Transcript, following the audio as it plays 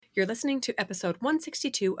You're listening to episode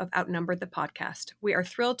 162 of Outnumbered the Podcast. We are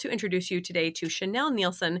thrilled to introduce you today to Chanel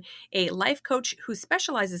Nielsen, a life coach who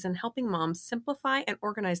specializes in helping moms simplify and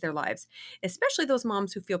organize their lives, especially those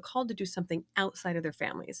moms who feel called to do something outside of their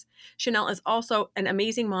families. Chanel is also an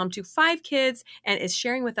amazing mom to 5 kids and is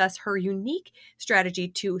sharing with us her unique strategy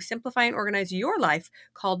to simplify and organize your life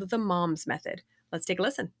called the Moms Method. Let's take a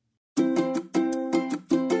listen.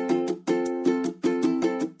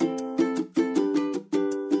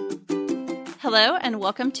 Hello and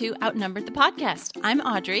welcome to Outnumbered the Podcast. I'm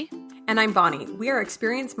Audrey. And I'm Bonnie. We are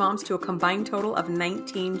experienced moms to a combined total of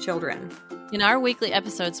 19 children. In our weekly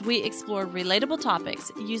episodes, we explore relatable topics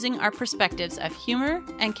using our perspectives of humor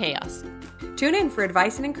and chaos. Tune in for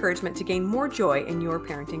advice and encouragement to gain more joy in your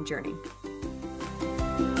parenting journey.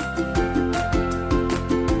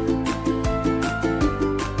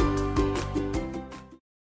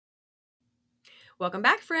 Welcome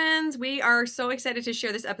back, friends. We are so excited to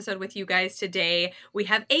share this episode with you guys today. We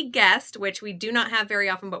have a guest, which we do not have very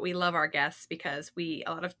often, but we love our guests because a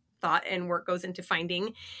lot of thought and work goes into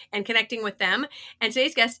finding and connecting with them. And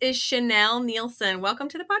today's guest is Chanel Nielsen. Welcome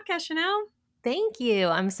to the podcast, Chanel. Thank you.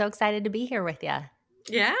 I'm so excited to be here with you.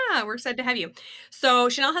 Yeah, we're excited to have you. So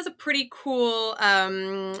Chanel has a pretty cool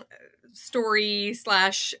story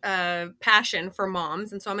 / passion for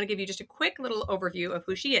moms. And so I'm going to give you just a quick little overview of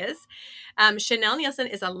who she is. Chanel Nielsen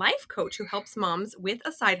is a life coach who helps moms with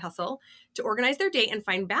a side hustle to organize their day and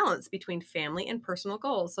find balance between family and personal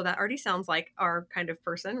goals. So that already sounds like our kind of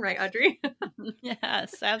person, right, Audrey?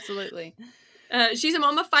 Yes, absolutely. She's a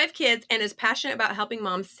mom of 5 kids and is passionate about helping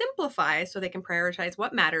moms simplify so they can prioritize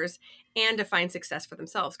what matters and define success for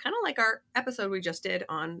themselves. Kind of like our episode we just did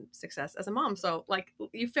on success as a mom. So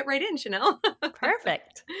you fit right in, Chanel.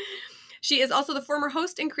 Perfect. She is also the former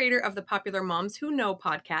host and creator of the popular Moms Who Know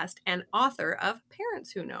podcast and author of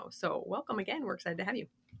Parents Who Know. So welcome again. We're excited to have you.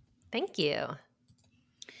 Thank you.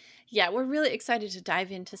 Yeah, we're really excited to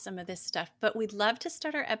dive into some of this stuff, but we'd love to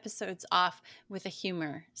start our episodes off with a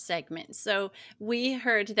humor segment. So we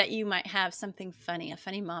heard that you might have something funny, a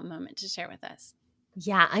funny mom moment to share with us.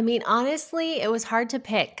 Yeah, I mean, honestly, it was hard to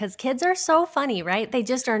pick because kids are so funny, right? They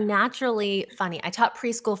just are naturally funny. I taught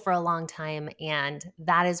preschool for a long time, and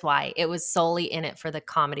that is why it was solely in it for the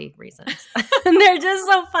comedy reasons. They're just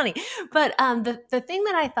so funny. But the thing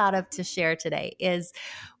that I thought of to share today is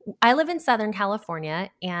I live in Southern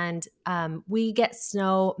California, and we get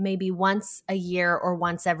snow maybe once a year or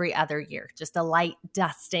once every other year, just a light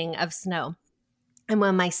dusting of snow. And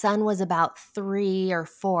when my son was about 3 or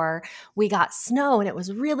 4, we got snow and it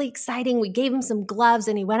was really exciting. We gave him some gloves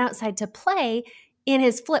and he went outside to play in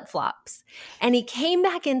his flip-flops. And he came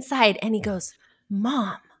back inside and he goes,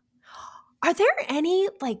 "Mom, are there any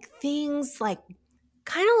things kind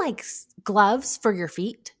of like gloves for your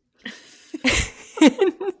feet?"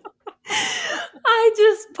 I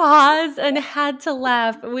just paused and had to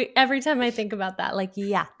laugh. Every time I think about that,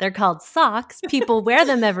 yeah, they're called socks. People wear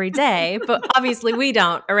them every day, but obviously we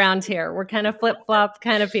don't around here. We're kind of flip-flop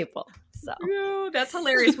kind of people. So that's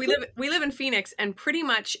hilarious. We live in Phoenix, and pretty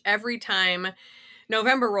much every time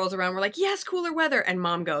November rolls around, we're like, yes, cooler weather. And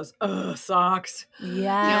Mom goes, "Ugh, socks."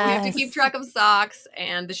 Yeah. We have to keep track of socks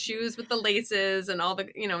and the shoes with the laces and all the,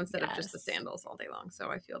 instead of just the sandals all day long. So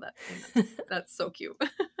I feel that. That's so cute.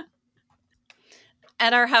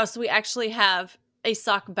 At our house, we actually have a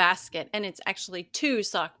sock basket, and it's actually 2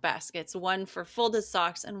 sock baskets, one for folded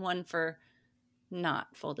socks and one for not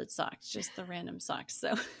folded socks, just the random socks.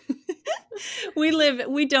 So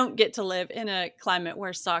we don't get to live in a climate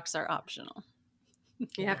where socks are optional.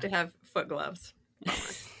 You have to have foot gloves.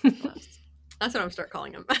 That's what I'm going to start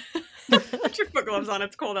calling them. Put your foot gloves on.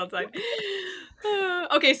 It's cold outside.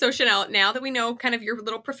 Okay, so Chanel, now that we know kind of your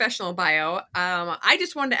little professional bio, I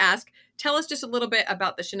just wanted to ask, tell us just a little bit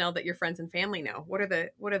about the Chanel that your friends and family know. What are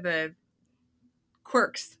the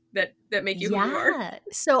quirks that make you who you are?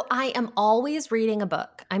 So I am always reading a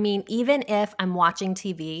book. I mean, even if I'm watching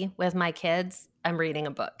TV with my kids, I'm reading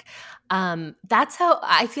a book. That's how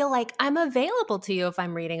I feel like I'm available to you if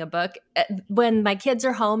I'm reading a book. When my kids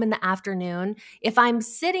are home in the afternoon, if I'm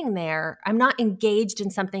sitting there, I'm not engaged in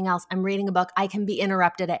something else. I'm reading a book. I can be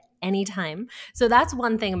interrupted at any time. So that's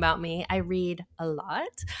one thing about me. I read a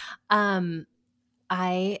lot.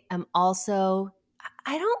 I am also,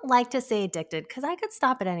 I don't like to say addicted because I could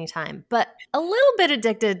stop at any time, but a little bit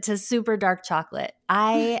addicted to super dark chocolate.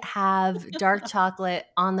 I have dark chocolate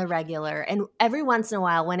on the regular. And every once in a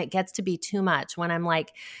while, when it gets to be too much, when I'm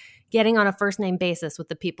getting on a first name basis with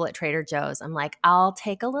the people at Trader Joe's. I'm like, I'll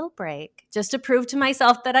take a little break just to prove to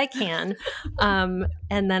myself that I can. And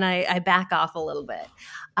then I back off a little bit.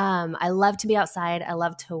 I love to be outside. I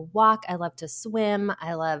love to walk. I love to swim.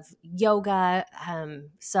 I love yoga.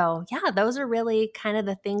 So yeah, those are really kind of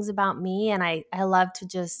the things about me. And I love to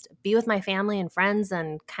just be with my family and friends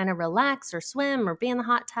and kind of relax or swim or be in the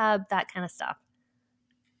hot tub, that kind of stuff.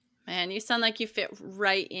 Man, you sound like you fit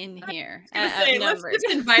right in here. Let's just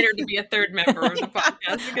invite her to be a third member of the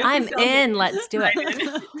podcast. I'm in. Let's do it.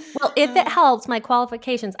 Well, if it helps, my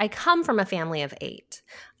qualifications, I come from a family of 8.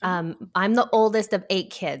 I'm the oldest of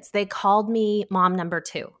 8 kids. They called me mom number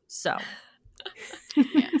 2. So,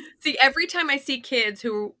 yeah. See, every time I see kids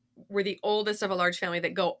who were the oldest of a large family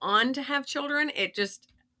that go on to have children, it just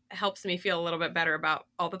helps me feel a little bit better about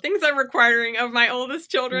all the things I'm requiring of my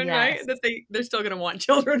oldest children, right? That they're still going to want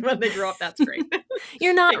children when they grow up. That's great.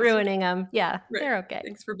 You're not ruining them. Yeah, right. They're okay.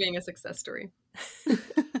 Thanks for being a success story.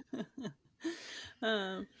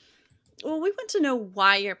 Well, we want to know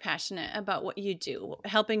why you're passionate about what you do,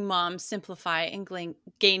 helping moms simplify and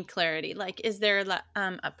gain clarity. Like, is there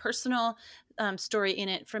a personal story in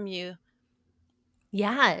it from you?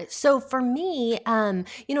 Yeah. So for me,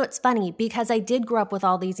 it's funny because I did grow up with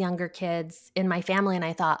all these younger kids in my family and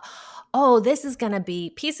I thought, oh, this is going to be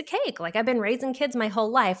piece of cake. Like I've been raising kids my whole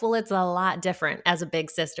life. Well, it's a lot different as a big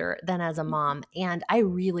sister than as a mom. And I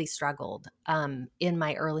really struggled in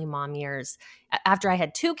my early mom years. After I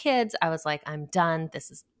had 2 kids, I was like, I'm done. This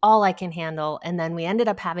is all I can handle. And then we ended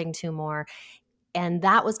up having 2 more. And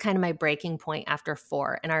that was kind of my breaking point after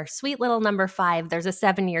 4. And our sweet little number 5, there's a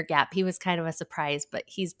 7-year gap. He was kind of a surprise, but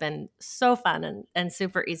he's been so fun and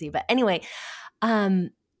super easy. But anyway,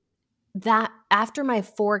 that after my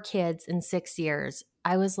 4 kids in 6 years,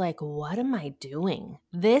 I was like, what am I doing?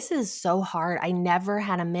 This is so hard. I never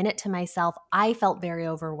had a minute to myself. I felt very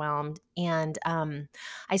overwhelmed. And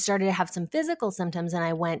I started to have some physical symptoms and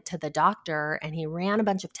I went to the doctor and he ran a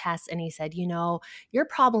bunch of tests and he said, your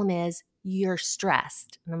problem is you're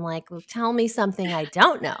stressed. And I'm like, well, tell me something I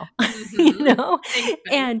don't know,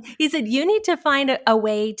 And he said, you need to find a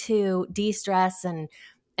way to de-stress and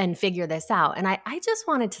figure this out. And I just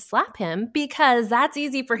wanted to slap him because that's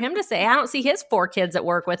easy for him to say. I don't see his 4 kids at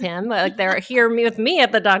work with him. Like they're here with me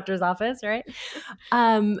at the doctor's office, right?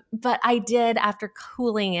 But I did, after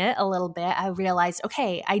cooling it a little bit, I realized,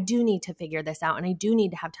 okay, I do need to figure this out and I do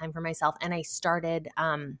need to have time for myself. And I started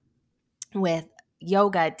with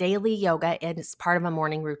yoga, daily yoga. It's part of a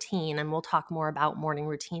morning routine, and we'll talk more about morning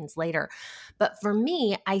routines later. But for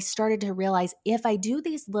me, I started to realize if I do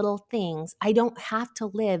these little things, I don't have to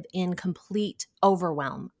live in complete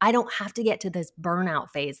overwhelm. I don't have to get to this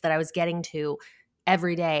burnout phase that I was getting to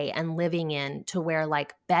every day and living in, to where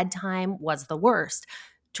like bedtime was the worst.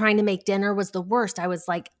 Trying to make dinner was the worst. I was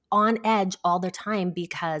like on edge all the time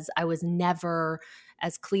because I was never,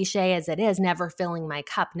 as cliche as it is, never filling my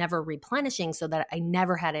cup, never replenishing, so that I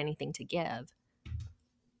never had anything to give.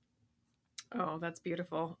 Oh, that's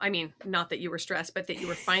beautiful. I mean, not that you were stressed, but that you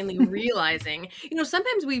were finally realizing,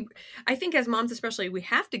 sometimes I think as moms especially, we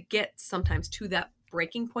have to get sometimes to that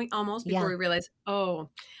breaking point almost before we realize, oh,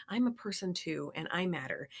 I'm a person too, and I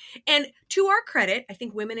matter. And to our credit, I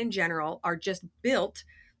think women in general are just built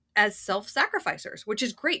as self-sacrificers, which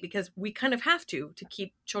is great because we kind of have to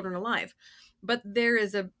keep children alive. But there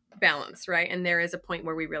is a balance, right? And there is a point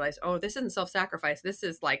where we realize, oh, this isn't self-sacrifice. This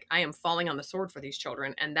is like, I am falling on the sword for these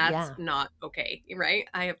children. And that's not okay, right?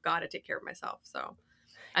 I have got to take care of myself. So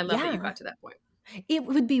I love that you got to that point. It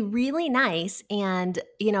would be really nice, and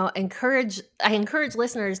I encourage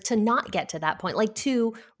listeners to not get to that point, like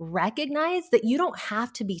to recognize that you don't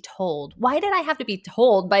have to be told. Why did I have to be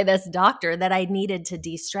told by this doctor that I needed to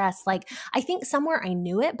de-stress? Like, I think somewhere I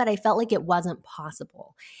knew it, but I felt like it wasn't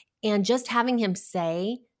possible. And just having him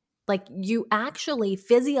say, like, you actually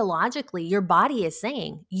physiologically, your body is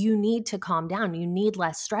saying you need to calm down, you need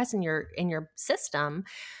less stress in your system.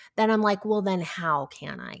 Then I'm like, well, then how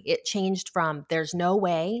can I? It changed from there's no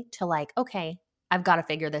way to like, okay, I've got to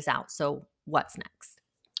figure this out. So what's next?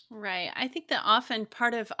 Right. I think that often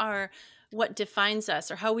part of what defines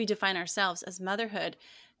us or how we define ourselves as motherhood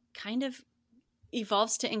kind of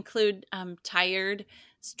evolves to include tired,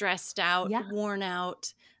 stressed out, worn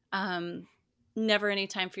out, never any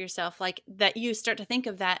time for yourself, like that. You start to think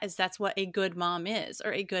of that as that's what a good mom is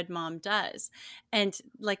or a good mom does. And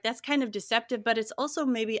like, that's kind of deceptive, but it's also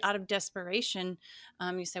maybe out of desperation.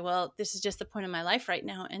 You say, well, this is just the point in my life right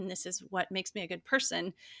now, and this is what makes me a good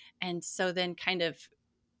person. And so then kind of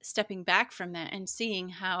stepping back from that and seeing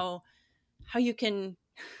how you can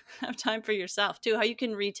have time for yourself too, how you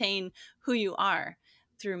can retain who you are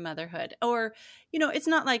through motherhood. Or, it's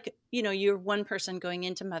not like, you're one person going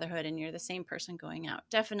into motherhood and you're the same person going out.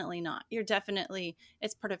 Definitely not.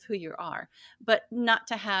 It's part of who you are. But not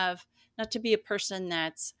to be a person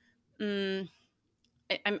that's, I'm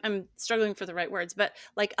struggling for the right words, but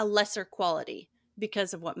like a lesser quality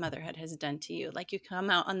because of what motherhood has done to you. Like you come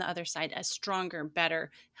out on the other side a stronger,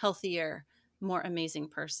 better, healthier, more amazing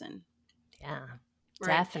person. Yeah,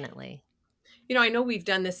 Right. definitely. I know we've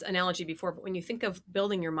done this analogy before, but when you think of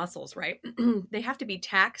building your muscles, right, they have to be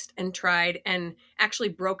taxed and tried and actually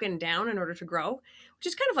broken down in order to grow, which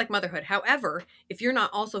is kind of like motherhood. However, if you're not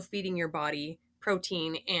also feeding your body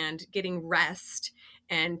protein and getting rest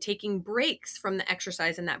and taking breaks from the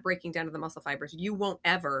exercise and that breaking down of the muscle fibers, you won't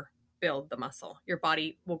ever build the muscle. Your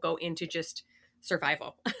body will go into just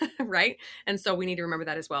survival, right? And so we need to remember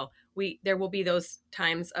that as well. There will be those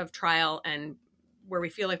times of trial and where we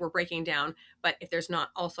feel like we're breaking down, but if there's not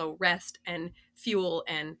also rest and fuel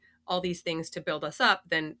and all these things to build us up,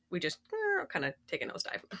 then we just kind of take a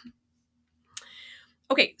nosedive.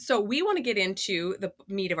 Okay, so we want to get into the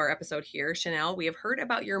meat of our episode here. Chanel, we have heard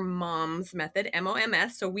about your MOMS method,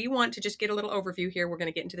 MOMS. So we want to just get a little overview here. We're going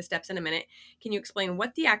to get into the steps in a minute. Can you explain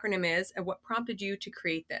what the acronym is and what prompted you to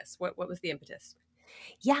create this? What was the impetus?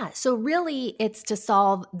 Yeah. So really it's to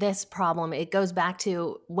solve this problem. It goes back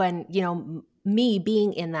to when, me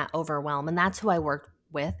being in that overwhelm, and that's who I work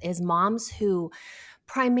with, is moms who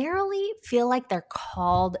primarily feel like they're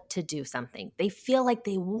called to do something. They feel like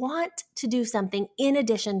they want to do something in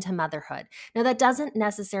addition to motherhood. Now, that doesn't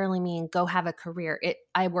necessarily mean go have a career.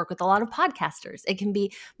 I work with a lot of podcasters. It can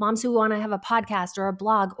be moms who want to have a podcast or a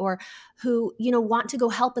blog, or who, want to go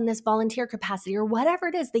help in this volunteer capacity or whatever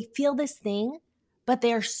it is. They feel this thing, but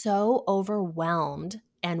they're so overwhelmed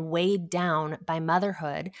and weighed down by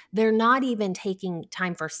motherhood. They're not even taking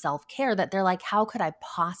time for self-care, that they're like, how could I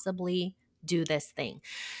possibly do this thing?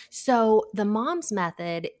 So the MOMS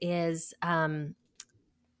method is,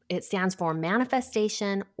 it stands for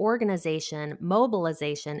manifestation, organization,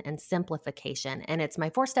 mobilization, and simplification. And it's my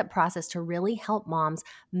 4-step process to really help moms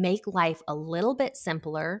make life a little bit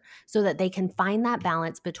simpler so that they can find that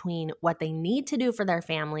balance between what they need to do for their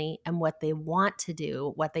family and what they want to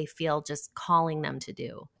do, what they feel just calling them to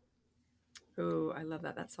do. Oh, I love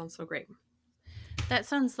that. That sounds so great. That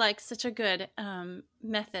sounds like such a good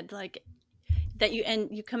method, like that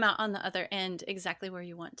you come out on the other end exactly where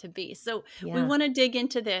you want to be. So we want to dig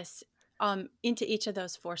into this, into each of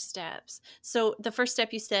those 4 steps. So the first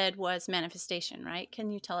step you said was manifestation, right? Can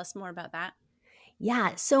you tell us more about that?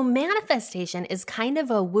 Yeah. So manifestation is kind of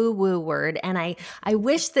a woo-woo word. And I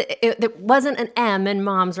wish that it wasn't an M in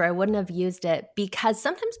MOMS, or I wouldn't have used it, because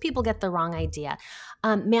sometimes people get the wrong idea.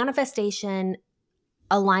 Manifestation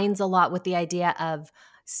aligns a lot with the idea of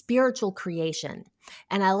spiritual creation.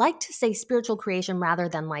 And I like to say spiritual creation rather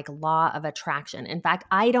than like law of attraction. In fact,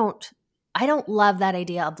 I don't love that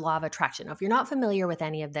idea of law of attraction. Now, if you're not familiar with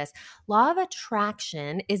any of this, law of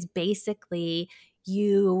attraction is basically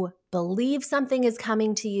you believe something is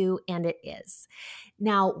coming to you, and it is.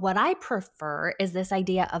 Now, what I prefer is this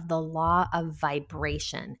idea of the law of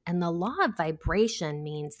vibration. And the law of vibration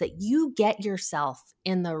means that you get yourself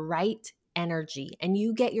in the right energy and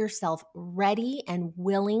you get yourself ready and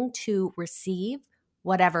willing to receive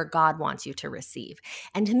whatever God wants you to receive.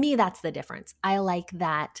 And to me, that's the difference. I like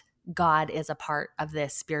that God is a part of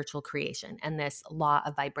this spiritual creation and this law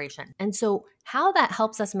of vibration. And so how that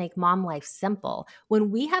helps us make mom life simple, when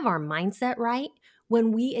we have our mindset right,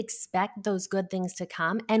 when we expect those good things to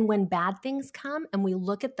come, and when bad things come and we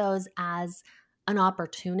look at those as an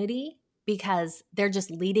opportunity because they're just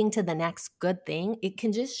leading to the next good thing, it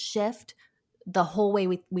can just shift the whole way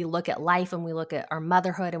we look at life, and we look at our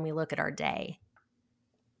motherhood, and we look at our day.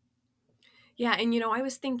 Yeah. And, I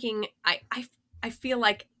was thinking, I feel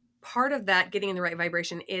like part of that getting in the right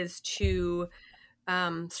vibration is to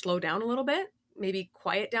slow down a little bit, maybe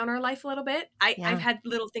quiet down our life a little bit. I've had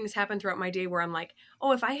little things happen throughout my day where I'm like,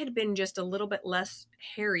 oh, if I had been just a little bit less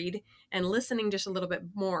harried and listening just a little bit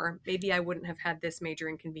more, maybe I wouldn't have had this major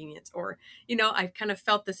inconvenience. Or, I've kind of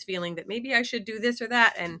felt this feeling that maybe I should do this or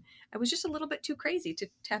that. And I was just a little bit too crazy to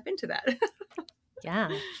tap into that.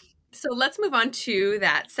 Yeah. So let's move on to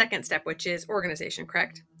that second step, which is organization,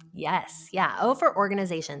 correct? Yes. Yeah. O for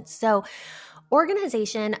organization. So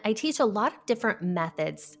organization, I teach a lot of different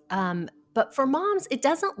methods. But for moms, it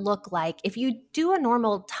doesn't look like, if you do a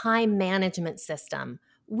normal time management system,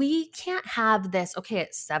 we can't have this, okay,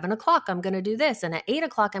 at 7 o'clock, I'm going to do this. And at 8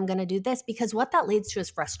 o'clock, I'm going to do this, because what that leads to is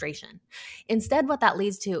frustration. Instead, what that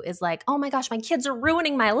leads to is like, oh my gosh, my kids are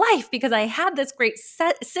ruining my life because I had this great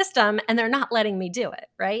system and they're not letting me do it,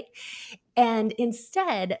 right? And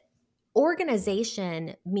instead,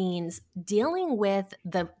 organization means dealing with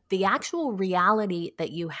the actual reality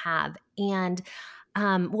that you have. And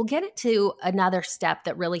we'll get into another step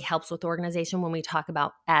that really helps with organization when we talk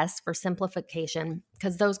about S for simplification,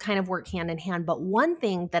 because those kind of work hand in hand. But one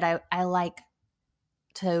thing that I like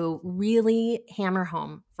to really hammer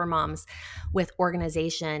home for moms with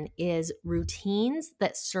organization is routines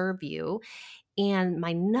that serve you. And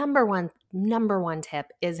my number one tip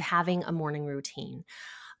is having a morning routine.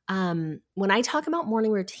 When I talk about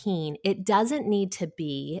morning routine, it doesn't need to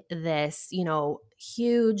be this,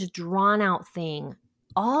 huge drawn out thing.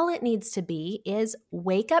 All it needs to be is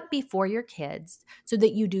wake up before your kids so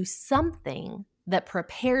that you do something that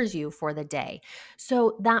prepares you for the day.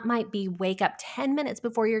 So that might be wake up 10 minutes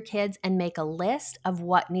before your kids and make a list of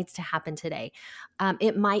what needs to happen today.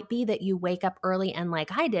 It might be that you wake up early, and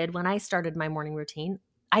like I did when I started my morning routine,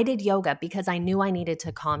 I did yoga because I knew I needed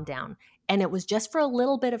to calm down. And it was just for a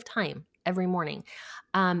little bit of time every morning.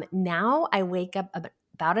 Now I wake up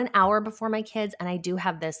about an hour before my kids, and I do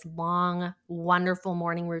have this long, wonderful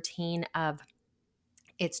morning routine of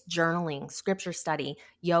it's journaling, scripture study,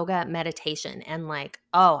 yoga, meditation. And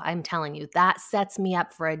I'm telling you, that sets me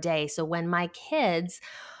up for a day. So when my kids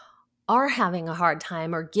are having a hard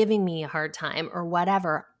time or giving me a hard time or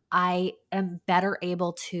whatever, I am better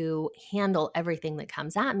able to handle everything that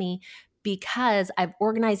comes at me because I've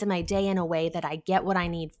organized my day in a way that I get what I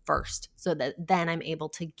need first so that then I'm able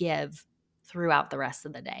to give throughout the rest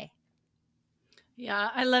of the day. Yeah,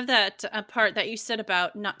 I love that part that you said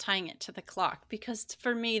about not tying it to the clock, because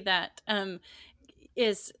for me that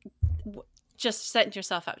is just setting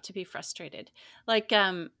yourself up to be frustrated.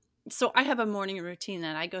 So I have a morning routine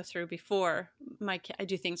that I go through before I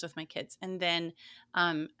do things with my kids, and then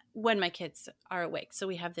when my kids are awake. So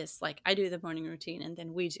we have this, I do the morning routine and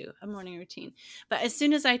then we do a morning routine. But as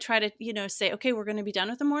soon as I try to, say, okay, we're going to be done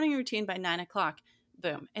with the morning routine by 9 o'clock,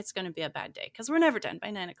 boom, it's going to be a bad day because we're never done by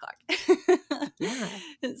 9 o'clock. Yeah.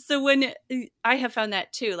 So when I have found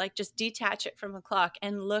that too, just detach it from the clock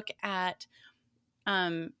and look at,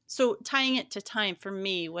 so tying it to time for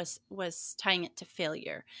me was tying it to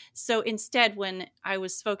failure. So instead, when I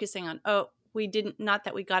was focusing on, not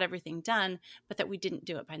that we got everything done, but that we didn't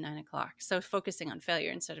do it by 9 o'clock. So focusing on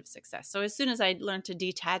failure instead of success. So as soon as I learned to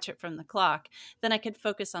detach it from the clock, then I could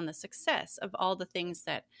focus on the success of all the things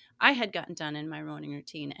that I had gotten done in my morning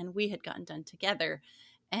routine and we had gotten done together.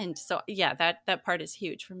 And so, yeah, that part is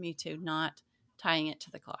huge for me too, not tying it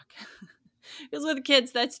to the clock. Because with the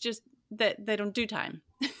kids, that's just that they don't do time.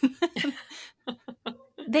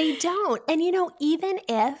 They don't. And even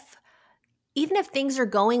if things are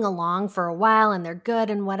going along for a while and they're good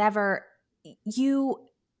and whatever,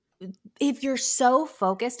 if you're so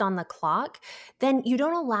focused on the clock, then you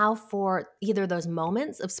don't allow for either those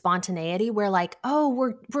moments of spontaneity where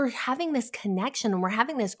we're having this connection and we're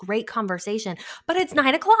having this great conversation, but it's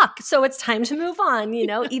 9 o'clock. So it's time to move on,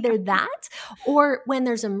 either that or when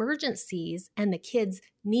there's emergencies and the kids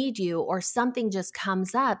need you or something just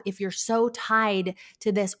comes up. If you're so tied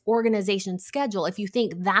to this organization schedule, if you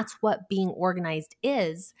think that's what being organized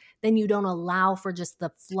is, then you don't allow for just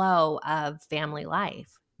the flow of family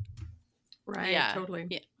life. Right, yeah,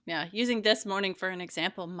 totally. Yeah. Using this morning for an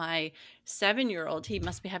example, my 7-year-old, he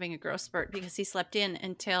must be having a growth spurt because he slept in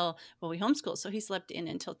until, we homeschool, so he slept in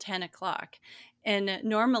until 10 o'clock. And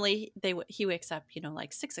normally he wakes up,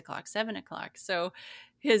 6 o'clock, 7 o'clock. So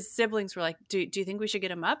his siblings were like, do you think we should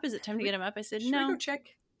get him up? Is it time to get him up? I said, should no. We go check?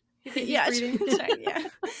 Yeah. Yeah.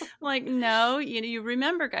 I'm no, you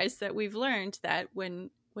remember, guys, that we've learned that when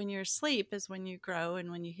you're asleep is when you grow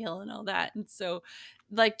and when you heal and all that. And so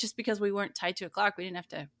just because we weren't tied to a clock, we didn't have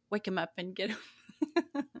to wake him up and get him.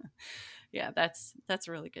 Yeah, that's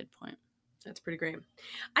a really good point. That's pretty great.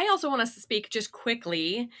 I also want us to speak just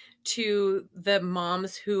quickly to the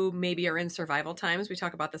moms who maybe are in survival times. We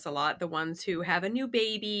talk about this a lot. The ones who have a new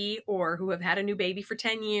baby or who have had a new baby for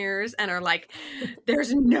 10 years and are like,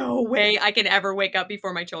 there's no way I can ever wake up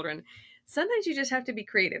before my children. Sometimes you just have to be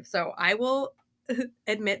creative. So I will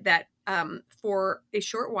admit that for a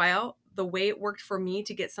short while, the way it worked for me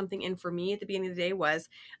to get something in for me at the beginning of the day was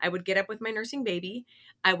I would get up with my nursing baby,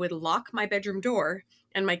 I would lock my bedroom door,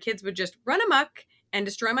 and my kids would just run amok and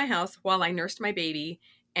destroy my house while I nursed my baby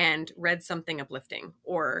and read something uplifting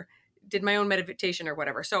or did my own meditation or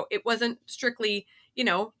whatever. So it wasn't strictly,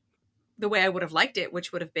 the way I would have liked it,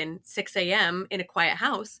 which would have been 6 a.m. in a quiet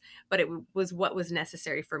house, but it was what was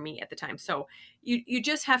necessary for me at the time. So you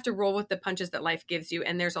just have to roll with the punches that life gives you.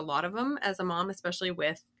 And there's a lot of them as a mom, especially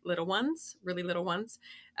with little ones, really little ones.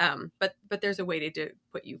 But there's a way to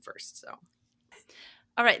put you first. So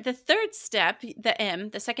All right. The third step,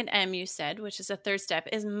 the second M you said, which is a third step,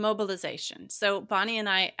 is mobilization. So Bonnie and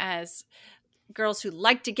I, as girls who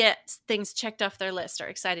like to get things checked off their list, are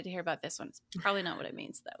excited to hear about this one. It's probably not what it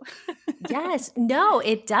means, though. Yes, no,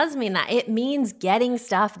 it does mean that. It means getting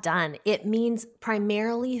stuff done. It means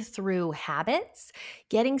primarily through habits,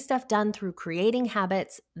 getting stuff done through creating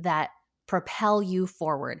habits that propel you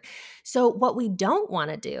forward. So, what we don't want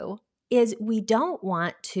to do is we don't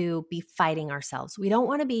want to be fighting ourselves. We don't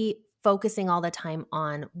want to be focusing all the time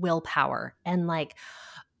on willpower and like,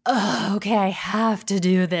 oh, okay, I have to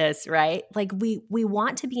do this, right? Like we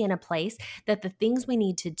want to be in a place that the things we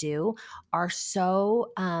need to do are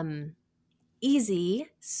so easy.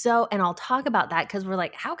 So, and I'll talk about that because we're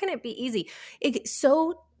like, how can it be easy? It's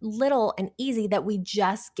so little and easy that we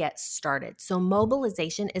just get started. So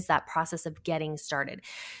mobilization is that process of getting started.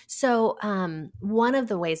 So one of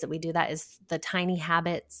the ways that we do that is the Tiny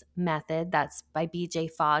Habits method. That's by BJ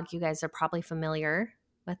Fogg. You guys are probably familiar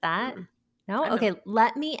with that. No? Okay,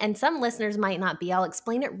 let me, and some listeners might not be, I'll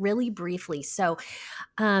explain it really briefly. So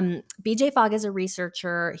BJ Fogg is a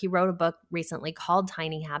researcher. He wrote a book recently called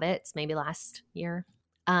Tiny Habits, maybe last year.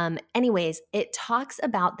 Anyways, it talks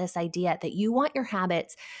about this idea that you want your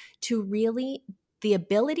habits to really, the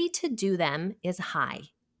ability to do them is high.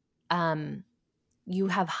 You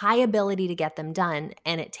have high ability to get them done,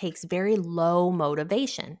 and it takes very low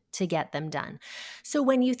motivation to get them done. So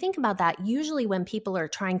when you think about that, usually when people are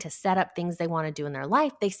trying to set up things they want to do in their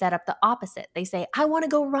life, they set up the opposite. They say, I want to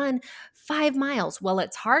go run 5 miles. Well,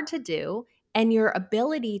 it's hard to do, and your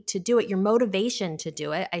ability to do it, your motivation to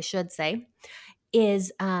do it, I should say,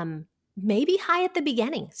 is maybe high at the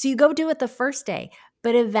beginning. So you go do it the first day.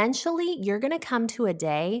 But eventually you're going to come to a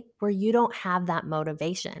day where you don't have that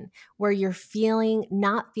motivation, where you're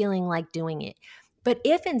not feeling like doing it. But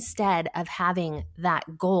if instead of having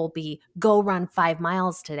that goal be go run 5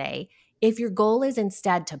 miles today, if your goal is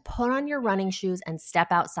instead to put on your running shoes and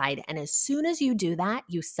step outside, and as soon as you do that,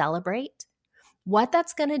 you celebrate, what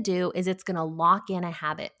that's going to do is it's going to lock in a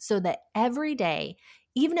habit so that every day,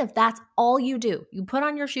 even if that's all you do, you put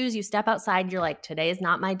on your shoes, you step outside, you're like, today is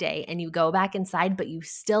not my day, and you go back inside, but you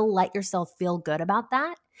still let yourself feel good about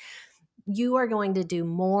that, you are going to do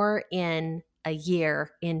more in a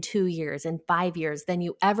year, in 2 years, in 5 years than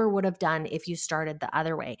you ever would have done if you started the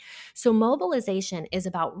other way. So mobilization is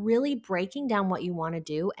about really breaking down what you want to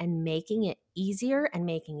do and making it easier and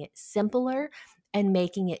making it simpler and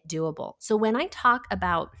making it doable. So when I talk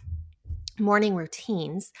about morning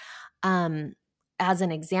routines, as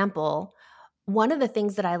an example, one of the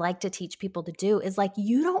things that I like to teach people to do is like,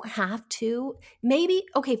 you don't have to, maybe,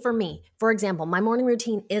 okay, for me, for example, my morning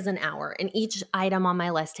routine is an hour and each item on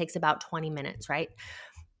my list takes about 20 minutes, right?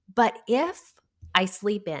 But if I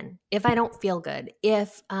sleep in, if I don't feel good,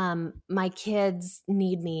 if my kids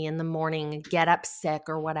need me in the morning, get up sick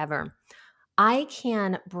or whatever, I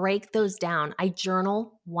can break those down. I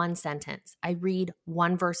journal 1 sentence. I read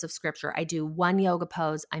 1 verse of scripture. I do 1 yoga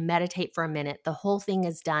pose. I meditate for a minute. The whole thing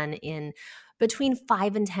is done in between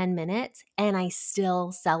 5 and 10 minutes, and I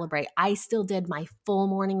still celebrate. I still did my full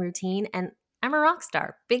morning routine, and I'm a rock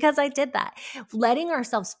star because I did that. Letting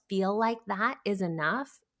ourselves feel like that is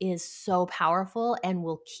enough is so powerful and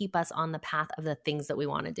will keep us on the path of the things that we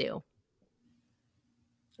want to do.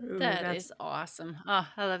 Ooh, that is awesome. Oh,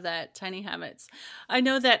 I love that. Tiny habits. I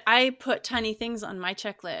know that I put tiny things on my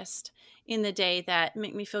checklist in the day that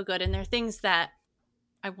make me feel good. And they're things that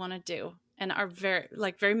I want to do and are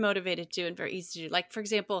very motivated to do and very easy to do. Like, for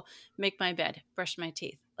example, make my bed, brush my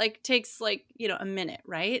teeth. Like takes a minute,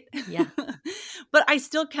 right? Yeah. But I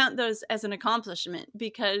still count those as an accomplishment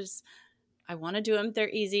because I want to do them. They're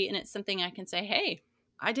easy. And it's something I can say, hey,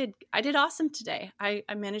 I did awesome today. I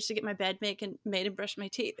managed to get my bed made and brush my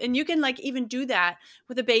teeth. And you can even do that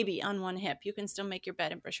with a baby on one hip. You can still make your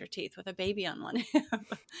bed and brush your teeth with a baby on one hip.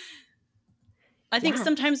 I think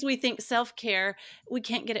sometimes we think self-care, we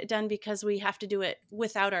can't get it done because we have to do it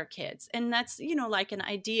without our kids. And that's, like an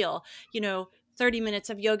ideal, 30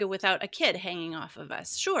 minutes of yoga without a kid hanging off of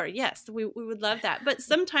us. Sure. Yes. We would love that. But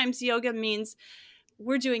sometimes yoga means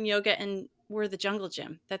we're doing yoga and we're the jungle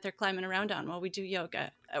gym that they're climbing around on while we do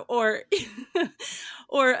yoga. Or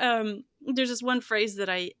there's this one phrase that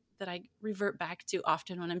I revert back to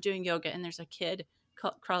often when I'm doing yoga and there's a kid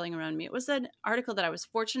crawling around me. It was an article that I was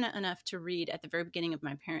fortunate enough to read at the very beginning of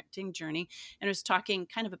my parenting journey. And it was talking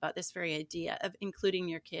kind of about this very idea of including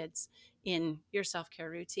your kids in your self-care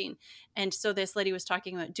routine. And so this lady was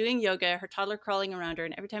talking about doing yoga, her toddler crawling around her.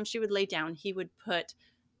 And every time she would lay down, he would put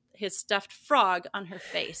his stuffed frog on her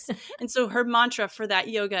face. And so her mantra for that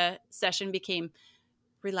yoga session became,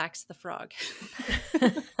 relax the frog.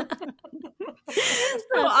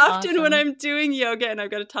 So often when I'm doing yoga and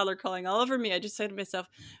I've got a toddler crawling all over me, I just say to myself,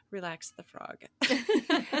 relax the frog.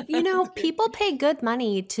 You know, people pay good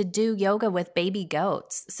money to do yoga with baby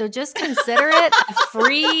goats. So just consider it a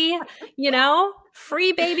free,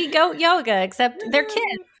 free baby goat yoga, except they're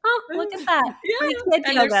kids. Oh, look at that. Free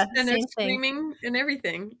kid yoga. And they're Same thing. screaming and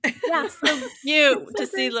everything. Yeah. So cute to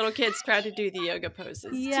see little kids try to do the yoga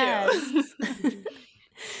poses too.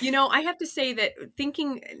 I have to say that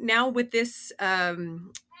thinking now with this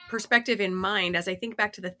perspective in mind, as I think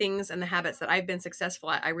back to the things and the habits that I've been successful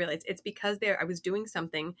at, I realized it's because I was doing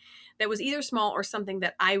something that was either small or something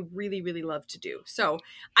that I really, really love to do. So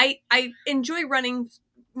I enjoy running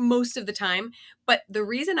most of the time, but the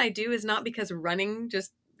reason I do is not because running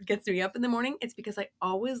just gets me up in the morning. It's because I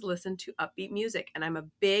always listen to upbeat music, and I'm a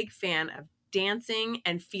big fan of dancing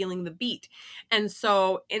and feeling the beat. And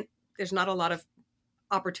so there's not a lot of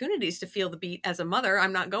opportunities to feel the beat as a mother.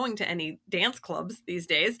 I'm not going to any dance clubs these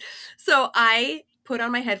days. So I put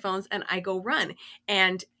on my headphones and I go run,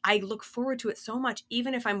 and I look forward to it so much,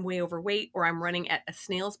 even if I'm way overweight or I'm running at a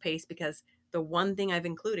snail's pace, because the one thing I've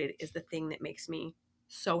included is the thing that makes me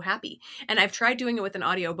so happy. And I've tried doing it with an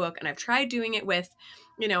audiobook, and I've tried doing it with,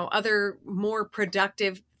 other more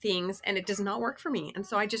productive things, and it does not work for me. And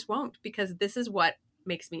so I just won't, because this is what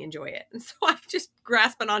makes me enjoy it. And so I'm just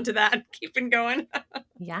grasping onto that and keeping going.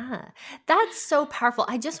 Yeah, that's so powerful.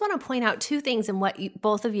 I just want to point out two things in what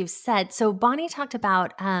both of you said. So Bonnie talked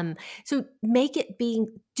about, so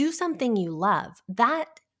do something you love.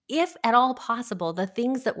 That, if at all possible, the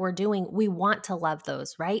things that we're doing, we want to love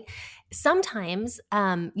those, right? Sometimes,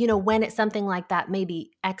 when it's something like that,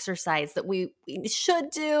 maybe exercise that we should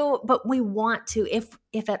do, but we want to, if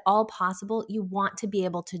at all possible, you want to be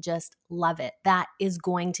able to just love it. That is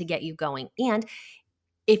going to get you going. And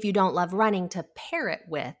if you don't love running, to pair it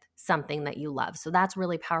with something that you love. So that's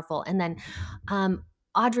really powerful. And then,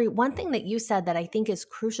 Audrey, one thing that you said that I think is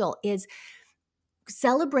crucial is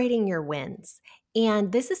celebrating your wins.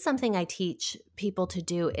 And this is something I teach people to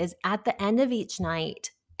do, is at the end of each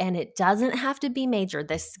night, and it doesn't have to be major.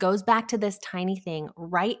 This goes back to this tiny thing.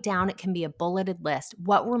 Write down, it can be a bulleted list.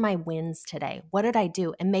 What were my wins today? What did I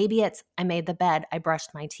do? And maybe it's, I made the bed, I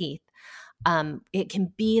brushed my teeth. It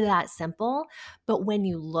can be that simple, but when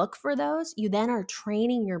you look for those, you then are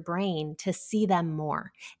training your brain to see them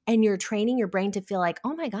more. And you're training your brain to feel like,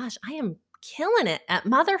 oh my gosh, I am killing it at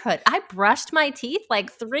motherhood. I brushed my teeth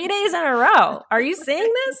like 3 days in a row. Are you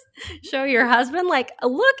seeing this? Show your husband, like,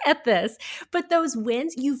 look at this. But those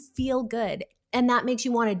wins, you feel good. And that makes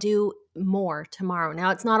you want to do more tomorrow. Now,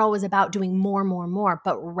 it's not always about doing more,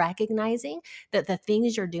 but recognizing that the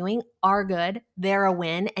things you're doing are good, they're a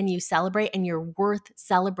win, and you celebrate, and you're worth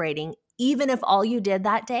celebrating, even if all you did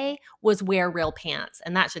that day was wear real pants.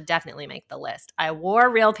 And that should definitely make the list. I wore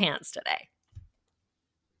real pants today.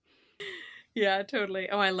 Yeah, totally.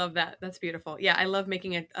 Oh, I love that. That's beautiful. Yeah, I love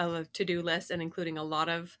making a to-do list and including a lot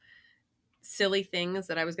of silly things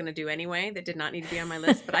that I was going to do anyway that did not need to be on my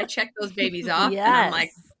list. But I checked those babies off, and I'm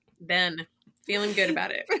like, then feeling good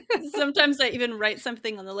about it. Sometimes I even write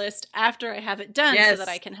something on the list after I have it done, so that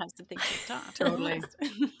I can have something ticked off. Totally.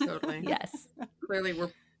 Totally. Yes. Clearly,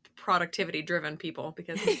 we're productivity-driven people,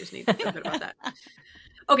 because we just need to feel good about that.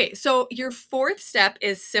 Okay, so your fourth step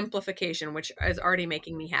is simplification, which is already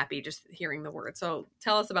making me happy just hearing the word. So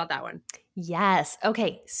tell us about that one. Yes.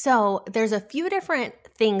 Okay, so there's a few different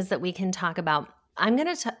things that we can talk about. I'm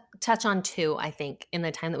going to touch on two, I think, in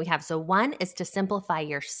the time that we have. So one is to simplify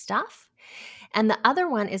your stuff, and the other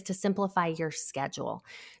one is to simplify your schedule.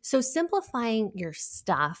 So simplifying your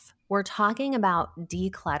stuff, we're talking about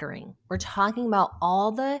decluttering. We're talking about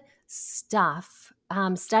all the stuff.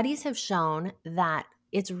 Studies have shown that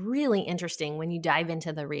it's really interesting when you dive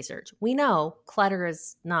into the research. We know clutter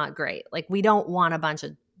is not great. Like, we don't want a bunch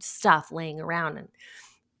of stuff laying around, and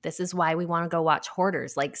this is why we want to go watch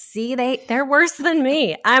Hoarders. Like, see, they're worse than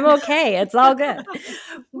me. I'm okay. It's all good.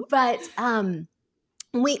 But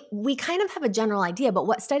we kind of have a general idea, but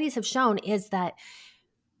what studies have shown is that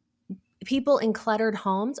people in cluttered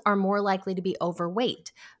homes are more likely to be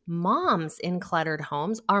overweight. Moms in cluttered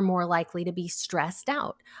homes are more likely to be stressed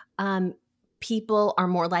out. People are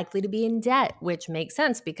more likely to be in debt, which makes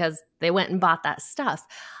sense because they went and bought that stuff.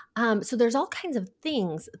 So there's all kinds of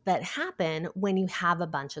things that happen when you have a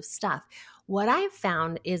bunch of stuff. What I've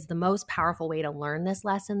found is the most powerful way to learn this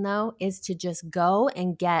lesson, though, is to just go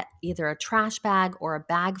and get either a trash bag or a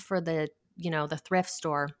bag for the thrift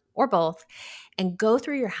store, or both, and go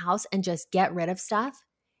through your house and just get rid of stuff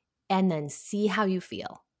and then see how you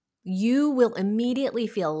feel. you will immediately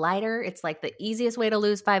feel lighter. It's like the easiest way to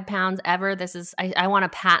lose 5 pounds ever. I want to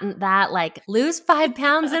patent that, like, lose 5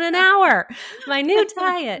 pounds in an hour, my new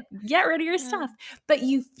diet, get rid of your stuff. But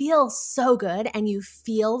you feel so good, and you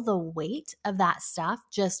feel the weight of that stuff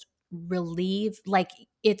just relieve, like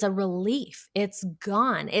it's a relief. It's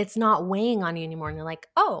gone. It's not weighing on you anymore. And you're like,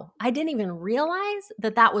 oh, I didn't even realize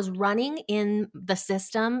that was running in the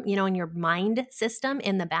system, in your mind system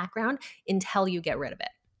in the background until you get rid of it.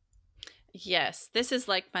 Yes, this is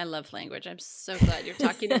like my love language. I'm so glad you're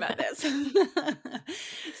talking about this.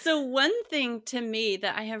 So one thing to me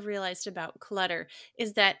that I have realized about clutter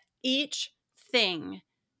is that each thing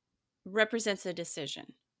represents a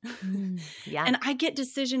decision. Yeah. And I get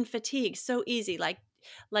decision fatigue so easy, like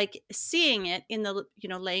seeing it in the,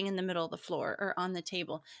 laying in the middle of the floor or on the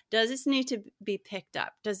table. Does this need to be picked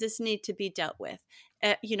up? Does this need to be dealt with?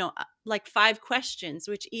 Like 5 questions,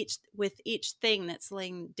 with each thing that's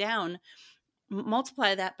laying down,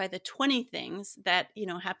 multiply that by the 20 things that,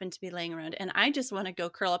 happen to be laying around. And I just want to go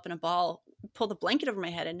curl up in a ball, pull the blanket over my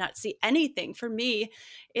head and not see anything. For me,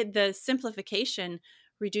 the simplification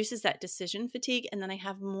reduces that decision fatigue. And then I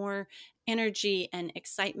have more energy and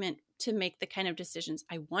excitement to make the kind of decisions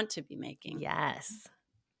I want to be making. Yes.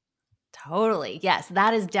 Totally. Yes.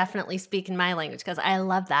 That is definitely speaking my language, because I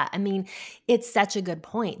love that. I mean, it's such a good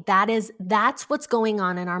point. That's what's going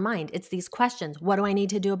on in our mind. It's these questions. What do I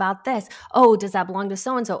need to do about this? Oh, does that belong to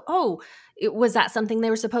so-and-so? Oh, was that something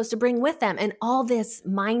they were supposed to bring with them? And all this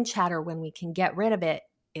mind chatter, when we can get rid of it,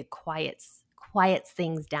 it quiets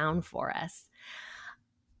things down for us.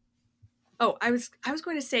 Oh, I was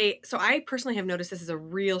going to say, so I personally have noticed this is a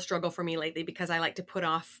real struggle for me lately, because I like to put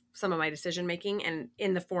off some of my decision making, and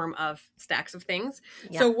in the form of stacks of things.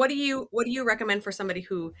 Yeah. So what do you recommend for somebody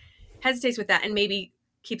who hesitates with that and maybe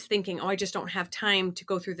keeps thinking, oh, I just don't have time to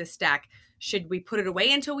go through this stack? Should we put it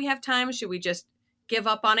away until we have time? Should we just give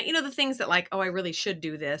up on it? The things that, like, oh, I really should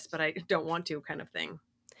do this, but I don't want to, kind of thing.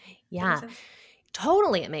 Yeah.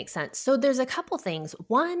 Totally, it makes sense. So there's a couple things.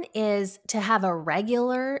 One is to have a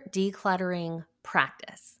regular decluttering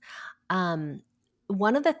practice.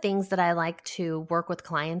 One of the things that I like to work with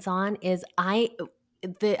clients on is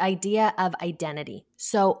the idea of identity.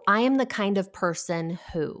 So I am the kind of person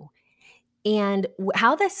who, and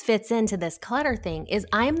how this fits into this clutter thing is,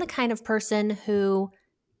 I am the kind of person who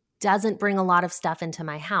doesn't bring a lot of stuff into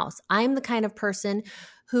my house. I'm the kind of person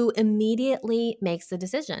who immediately makes the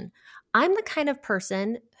decision. I'm the kind of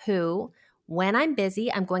person who, when I'm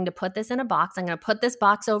busy, I'm going to put this in a box. I'm going to put this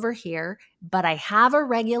box over here, but I have a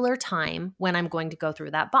regular time when I'm going to go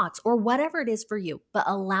through that box, or whatever it is for you. But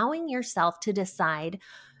allowing yourself to decide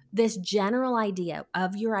this general idea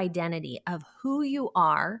of your identity, of who you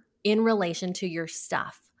are in relation to your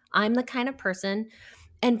stuff. I'm the kind of person,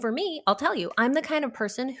 and for me, I'll tell you, I'm the kind of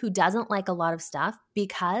person who doesn't like a lot of stuff,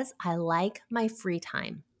 because I like my free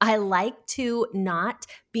time. I like to not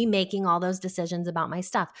be making all those decisions about my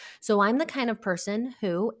stuff. So I'm the kind of person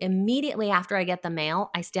who, immediately after I get the mail,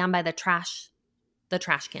 I stand by the trash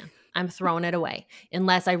can. I'm throwing it away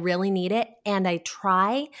unless I really need it. And I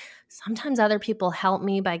try, sometimes other people help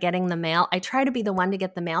me by getting the mail. I try to be the one to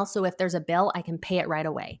get the mail, so if there's a bill, I can pay it right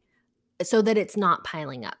away, so that it's not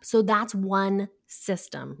piling up. So that's one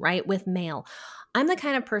system, right? With mail. I'm the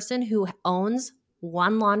kind of person who owns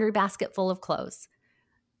one laundry basket full of clothes.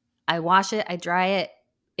 I wash it, I dry it.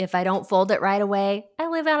 If I don't fold it right away, I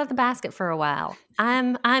live out of the basket for a while.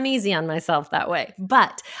 I'm easy on myself that way.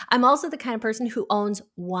 But I'm also the kind of person who owns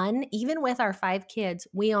one, even with our 5 kids,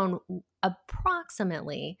 we own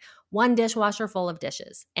approximately 1 dishwasher full of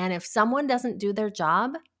dishes. And if someone doesn't do their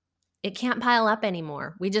job, it can't pile up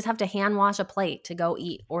anymore. We just have to hand wash a plate to go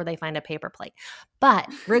eat, or they find a paper plate. But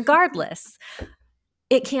regardless,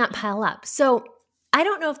 it can't pile up. So I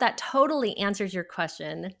don't know if that totally answers your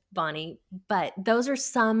question, Bonnie, but those are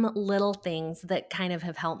some little things that kind of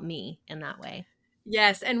have helped me in that way.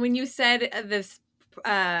 Yes. And when you said this,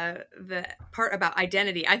 the part about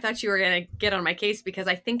identity, I thought you were going to get on my case, because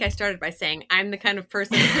I think I started by saying I'm the kind of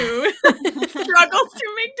person who struggles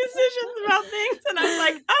to make decisions about things. And I was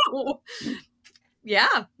like, oh,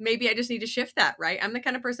 yeah, maybe I just need to shift that, right? I'm the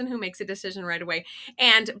kind of person who makes a decision right away.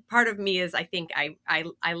 And part of me is, I think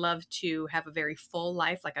I love to have a very full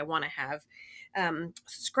life. Like, I want to have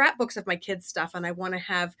scrapbooks of my kids' stuff, and I want to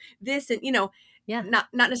have this, and, yeah, not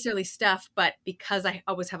necessarily stuff, but because I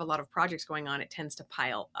always have a lot of projects going on, it tends to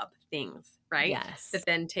pile up things, right? Yes. That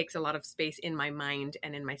then takes a lot of space in my mind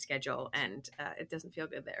and in my schedule, and it doesn't feel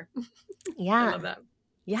good there. Yeah. I love that.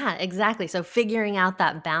 Yeah, exactly. So figuring out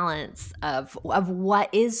that balance of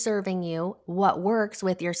what is serving you, what works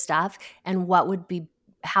with your stuff, and what would be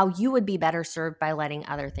how you would be better served by letting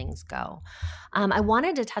other things go. I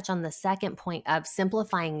wanted to touch on the second point of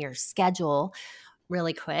simplifying your schedule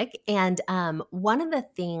really quick. And one of the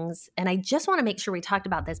things, and I just want to make sure we talked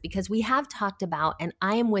about this because we have talked about, and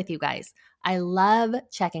I am with you guys, I love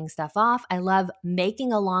checking stuff off. I love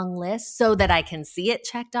making a long list so that I can see it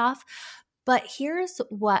checked off. But here's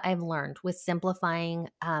what I've learned with simplifying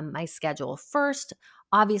my schedule. First,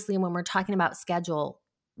 obviously, when we're talking about schedule,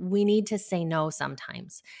 we need to say no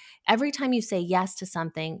sometimes. Every time you say yes to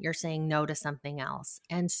something, you're saying no to something else.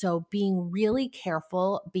 And so being really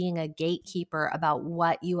careful, being a gatekeeper about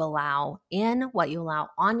what you allow in, what you allow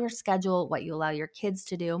on your schedule, what you allow your kids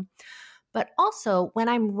to do. But also, when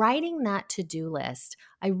I'm writing that to-do list,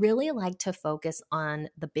 I really like to focus on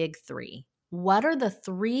the big three. What are the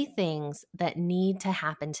three things that need to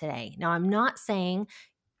happen today? Now, I'm not saying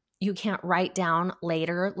you can't write down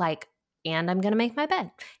later, like, and I'm going to make my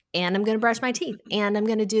bed, and I'm going to brush my teeth, and I'm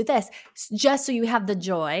going to do this, just so you have the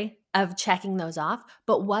joy of checking those off.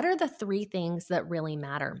 But what are the three things that really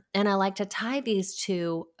matter? And I like to tie these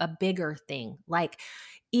to a bigger thing, like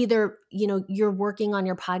either, you're working on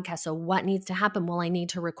your podcast. So what needs to happen? Well, I need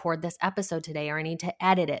to record this episode today, or I need to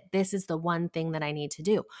edit it. This is the one thing that I need to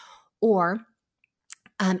do. Or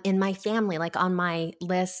in my family, like on my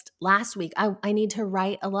list last week, I need to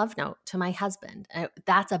write a love note to my husband.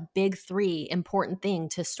 That's a big three, important thing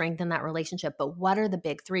to strengthen that relationship. But what are the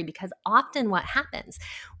big three? Because often what happens,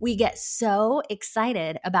 we get so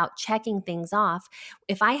excited about checking things off.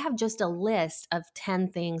 If I have just a list of 10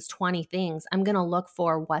 things, 20 things, I'm going to look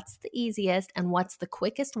for what's the easiest and what's the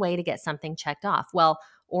quickest way to get something checked off. Well,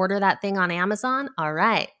 order that thing on Amazon. All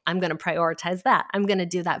right, I'm going to prioritize that. I'm going to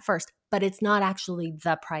do that first. But it's not actually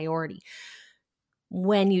the priority.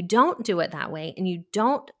 When you don't do it that way and you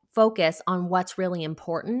don't focus on what's really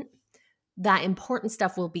important, that important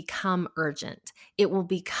stuff will become urgent. It will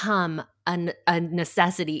become a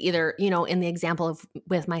necessity, either, in the example of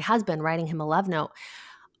with my husband, writing him a love note.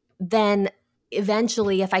 Then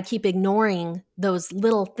eventually, if I keep ignoring those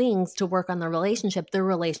little things to work on the relationship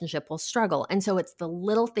will struggle. And so it's the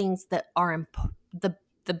little things that are the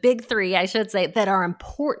big three, I should say, that are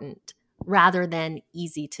important rather than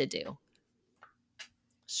easy to do.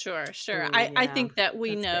 Sure. Ooh, I think that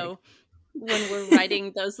we know when we're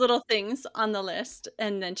writing those little things on the list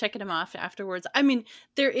and then checking them off afterwards. I mean,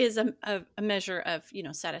 there is a measure of,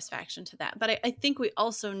 satisfaction to that. But I think we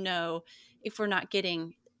also know if we're not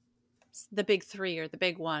getting the big three or the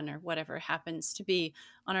big one or whatever happens to be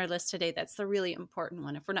on our list today, that's the really important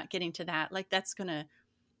one. If we're not getting to that, like there's going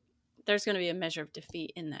to be a measure of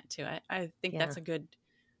defeat in that too. I think that's a good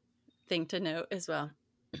thing to note as well.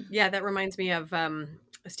 Yeah, that reminds me of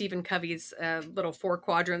Stephen Covey's little 4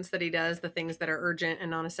 quadrants that he does, the things that are urgent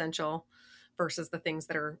and non-essential versus the things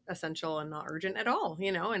that are essential and not urgent at all,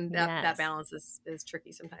 and that balance is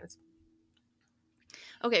tricky sometimes.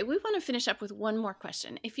 Okay, we want to finish up with one more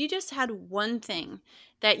question. If you just had one thing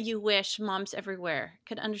that you wish moms everywhere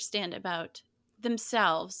could understand about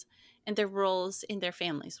themselves and their roles in their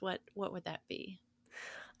families, what would that be?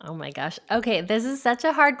 Oh my gosh. Okay, this is such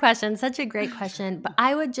a hard question, such a great question. But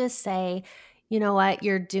I would just say, you know what?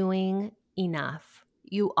 You're doing enough.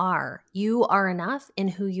 You are enough in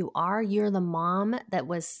who you are. You're the mom that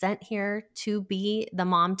was sent here to be the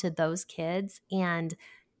mom to those kids. And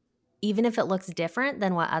even if it looks different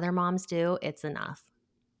than what other moms do, it's enough.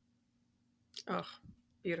 Oh,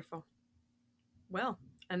 beautiful. Well,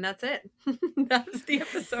 and that's it. That's the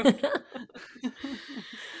episode.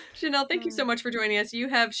 Chanel, thank you so much for joining us. You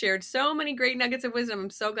have shared so many great nuggets of wisdom. I'm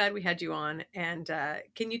so glad we had you on. And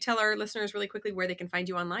can you tell our listeners really quickly where they can find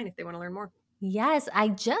you online if they want to learn more? Yes, I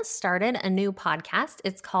just started a new podcast.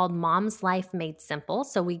 It's called Mom's Life Made Simple.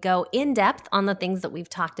 So we go in depth on the things that we've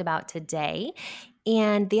talked about today.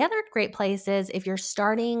 And the other great place is if you're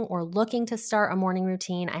starting or looking to start a morning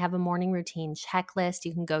routine, I have a morning routine checklist.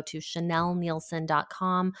 You can go to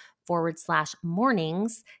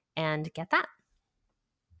chanelnielsen.com/mornings and get that.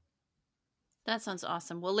 That sounds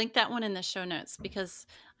awesome. We'll link that one in the show notes because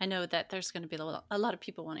I know that there's going to be a lot of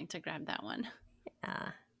people wanting to grab that one. Yeah.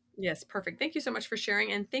 Yes, perfect. Thank you so much for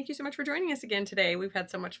sharing. And thank you so much for joining us again today. We've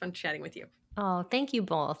had so much fun chatting with you. Oh, thank you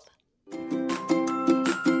both.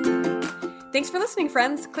 Thanks for listening,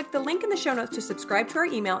 friends. Click the link in the show notes to subscribe to our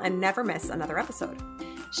email and never miss another episode.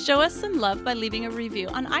 Show us some love by leaving a review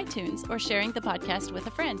on iTunes or sharing the podcast with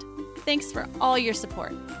a friend. Thanks for all your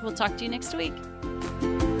support. We'll talk to you next week.